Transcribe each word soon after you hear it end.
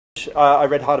I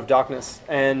read Heart of Darkness,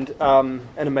 and an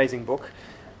amazing book.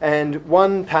 And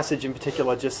one passage in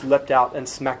particular just leapt out and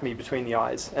smacked me between the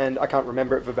eyes. And I can't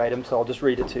remember it verbatim, so I'll just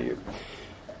read it to you.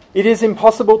 It is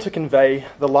impossible to convey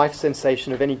the life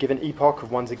sensation of any given epoch of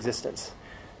one's existence.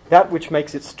 That which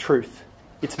makes its truth,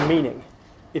 its meaning,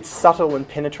 its subtle and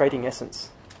penetrating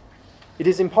essence. It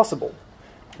is impossible.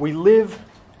 We live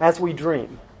as we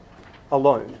dream,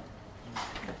 alone.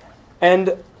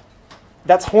 And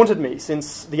that's haunted me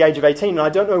since the age of 18, and I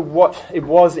don't know what it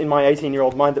was in my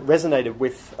 18-year-old mind that resonated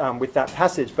with that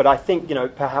passage, but I think,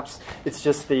 perhaps it's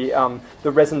just the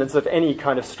resonance of any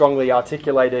kind of strongly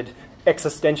articulated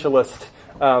existentialist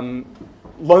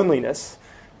loneliness.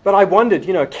 But I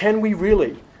wondered, can we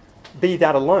really be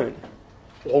that alone?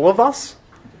 All of us?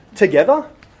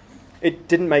 Together? It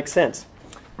didn't make sense.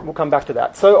 We'll come back to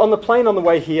that. So on the plane on the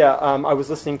way here, I was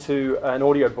listening to an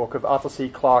audiobook of Arthur C.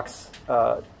 Clarke's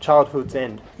Childhood's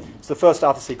End. It's the first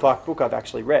Arthur C. Clarke book I've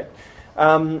actually read.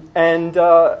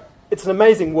 It's an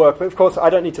amazing work, but of course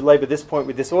I don't need to labour this point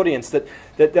with this audience that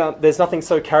there's nothing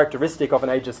so characteristic of an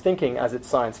age's thinking as its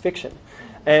science fiction.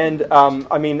 And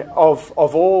of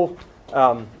all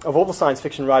the science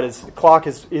fiction writers, Clarke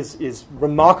is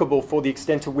remarkable for the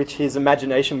extent to which his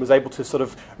imagination was able to sort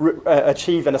of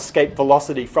achieve an escape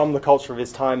velocity from the culture of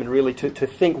his time and really to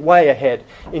think way ahead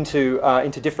into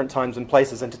different times and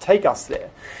places and to take us there.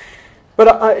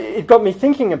 But it got me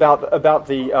thinking about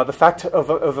the fact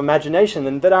of imagination,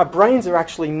 and that our brains are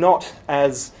actually not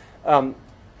as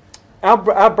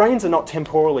our brains are not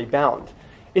temporally bound.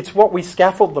 It's what we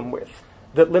scaffold them with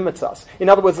that limits us. In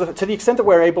other words, to the extent that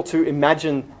we're able to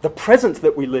imagine the present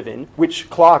that we live in, which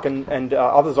Clarke and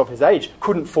others of his age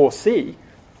couldn't foresee,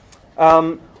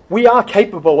 we are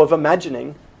capable of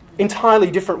imagining entirely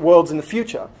different worlds in the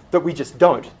future that we just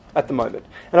don't at the moment.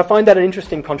 And I find that an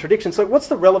interesting contradiction. So what's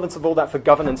the relevance of all that for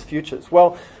governance futures?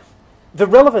 Well, the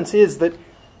relevance is that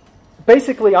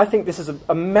basically I think this is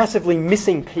a massively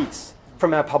missing piece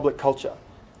from our public culture.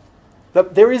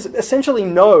 That there is essentially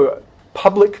no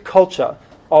public culture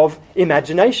of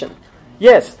imagination.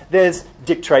 Yes, there's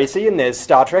Dick Tracy and there's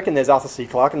Star Trek and there's Arthur C.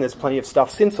 Clarke and there's plenty of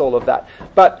stuff since all of that.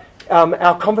 But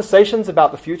our conversations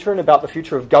about the future and about the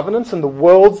future of governance and the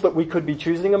worlds that we could be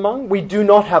choosing among, we do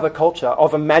not have a culture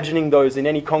of imagining those in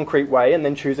any concrete way and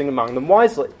then choosing among them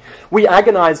wisely. We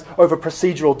agonize over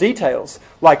procedural details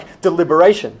like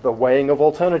deliberation, the weighing of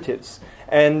alternatives,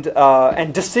 and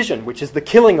decision, which is the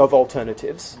killing of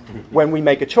alternatives when we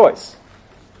make a choice.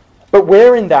 But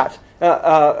where in that,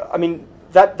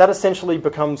 that essentially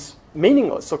becomes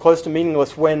meaningless or close to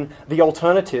meaningless when the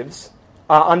alternatives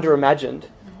are under-imagined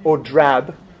or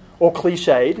drab or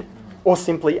cliched or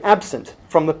simply absent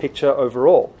from the picture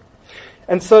overall.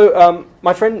 And so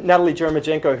my friend Natalie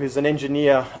Jeremejenko, who's an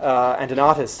engineer and an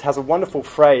artist, has a wonderful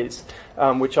phrase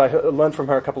which I learned from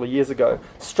her a couple of years ago,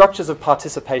 structures of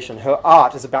participation. Her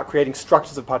art is about creating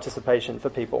structures of participation for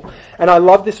people. And I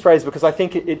love this phrase because I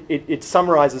think it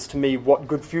summarizes to me what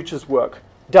good futures work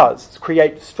does,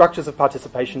 create structures of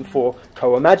participation for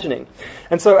co-imagining.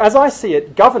 And so as I see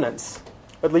it, governance,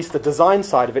 at least the design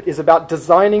side of it, is about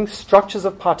designing structures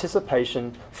of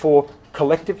participation for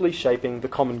collectively shaping the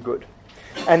common good.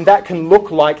 And that can look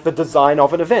like the design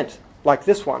of an event, like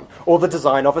this one, or the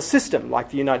design of a system, like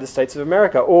the United States of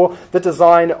America, or the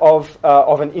design of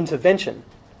an intervention,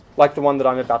 like the one that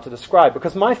I'm about to describe.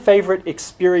 Because my favorite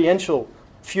experiential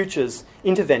futures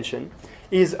intervention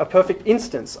is a perfect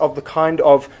instance of the kind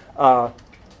of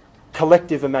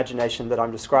collective imagination that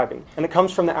I'm describing. And it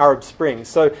comes from the Arab Spring.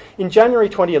 So in January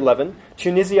 2011,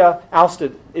 Tunisia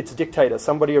ousted its dictator,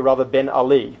 somebody or other Ben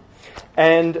Ali.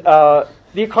 And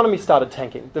the economy started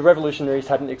tanking. The revolutionaries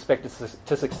hadn't expected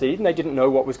to succeed, and they didn't know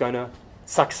what was going to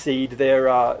succeed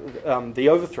the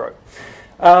overthrow.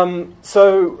 And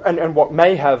what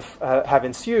may have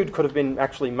ensued could have been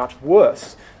actually much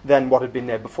worse than what had been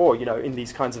there before. In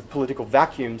these kinds of political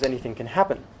vacuums, anything can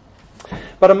happen.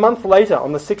 But a month later,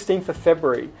 on the 16th of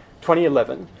February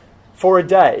 2011, for a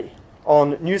day,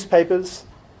 on newspapers,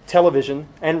 television,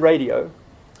 and radio,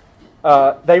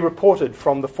 they reported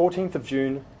from the 14th of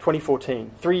June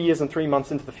 2014, 3 years and 3 months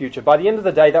into the future. By the end of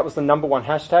the day, that was the number one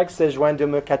hashtag, 16 juin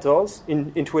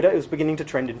 2014, in Twitter. It was beginning to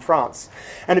trend in France.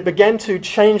 And it began to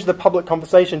change the public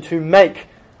conversation to make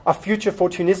a future for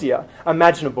Tunisia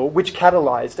imaginable, which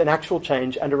catalyzed an actual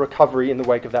change and a recovery in the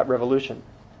wake of that revolution.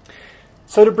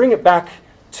 So to bring it back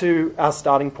to our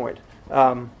starting point,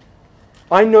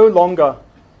 I no longer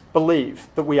believe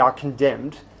that we are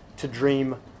condemned to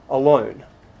dream alone.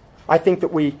 I think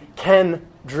that we can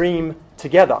dream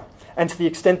together. And to the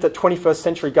extent that 21st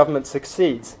century government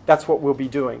succeeds, that's what we'll be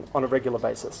doing on a regular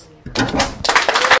basis.